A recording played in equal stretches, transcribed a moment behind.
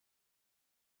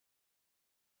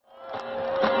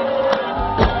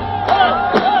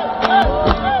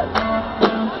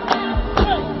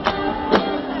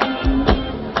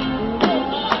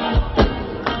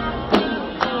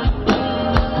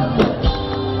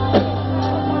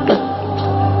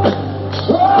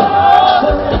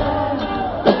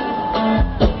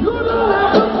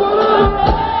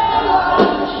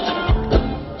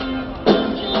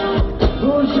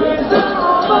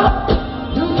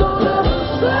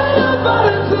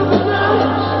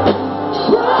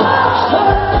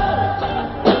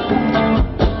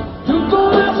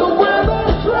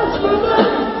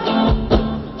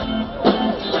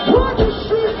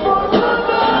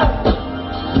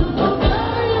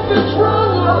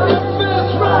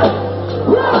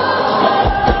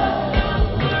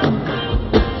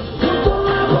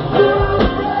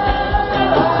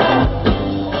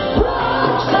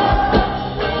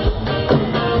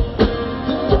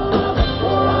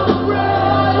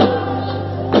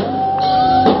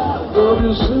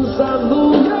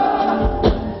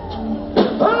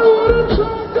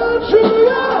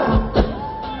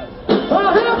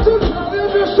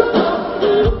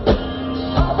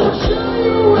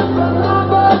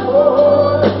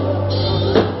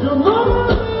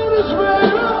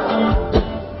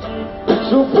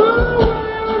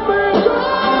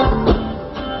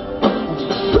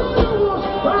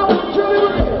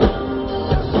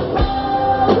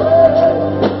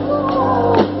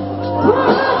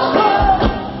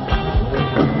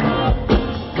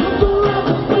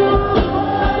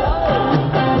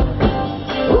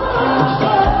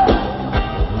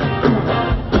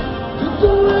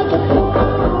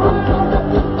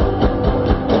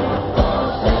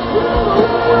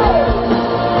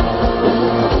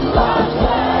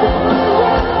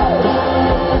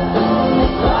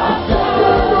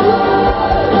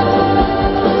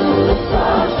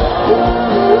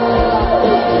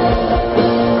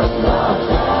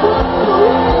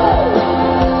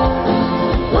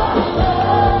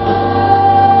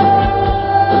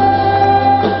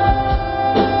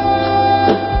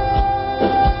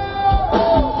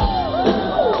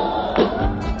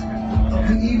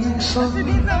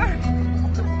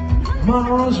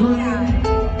Tomorrow's rain,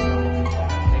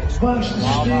 watch the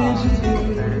stars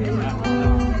today.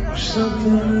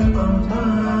 Something in my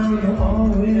mind will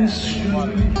always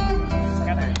stray.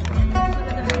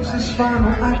 This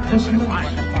final act was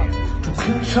meant to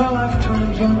clinch our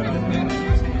lifetimes on it.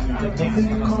 That nothing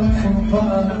come from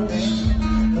violence,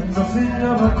 that nothing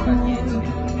ever could.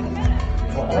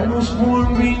 For almost born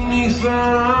beneath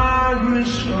that ivory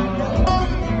star.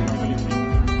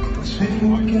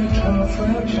 Forget how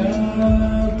fragile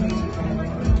we are.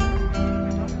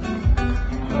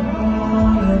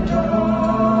 On and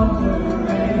on the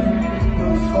rain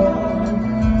will fall,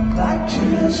 like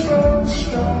tears from a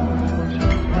star,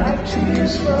 like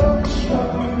tears from a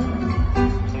star.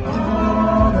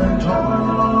 On and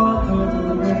on the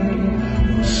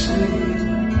rain will sing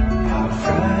how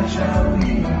fragile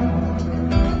we are,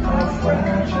 how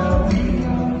fragile we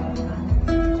are.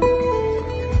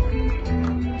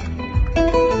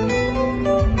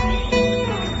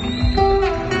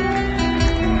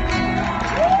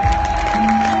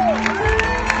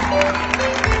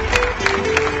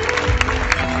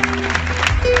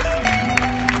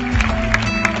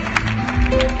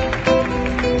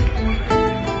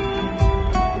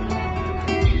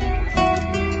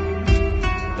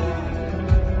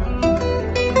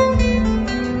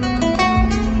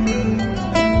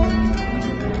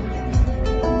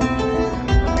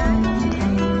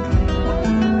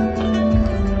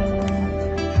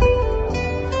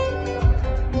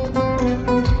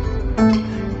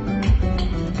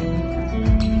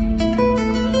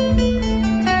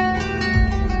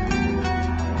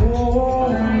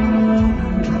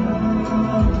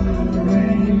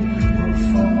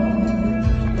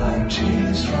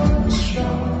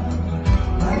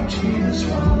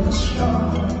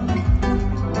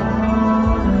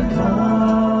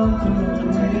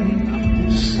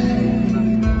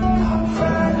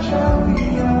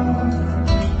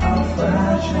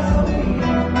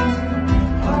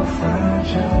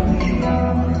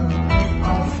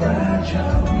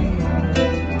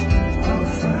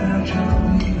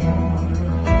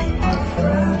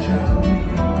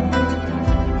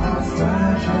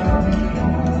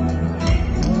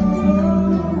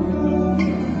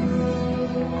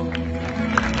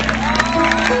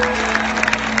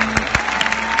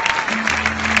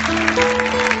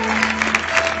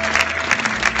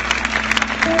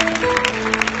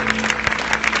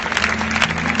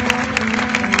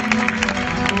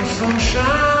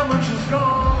 Sunshine when she's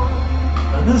gone,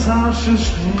 and this house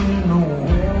just ain't no home.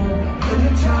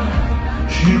 Anytime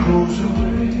she goes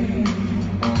away,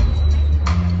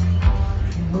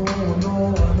 no, I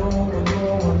know, I know, I know,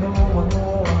 I know, I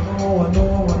know, I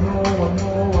know, I know, I know,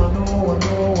 I know, I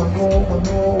know, I know,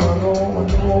 I know, I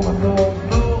know, I know, I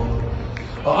know.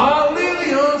 I'll leave the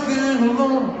young thing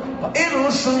alone, but ain't no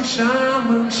sunshine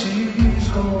when she's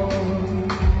gone.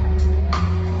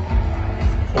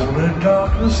 Only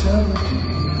darkness ever did.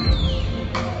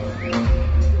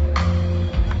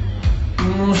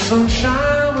 No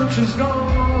sunshine when she's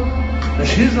gone, and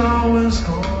she's always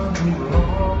gone too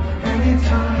long.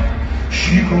 Anytime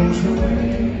she goes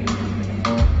away,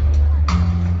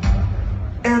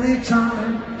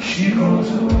 anytime she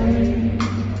goes away,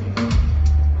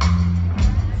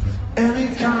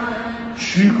 anytime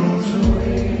she goes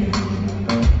away,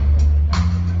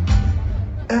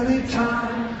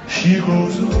 anytime she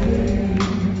goes away,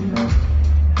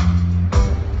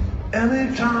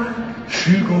 anytime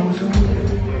she goes away.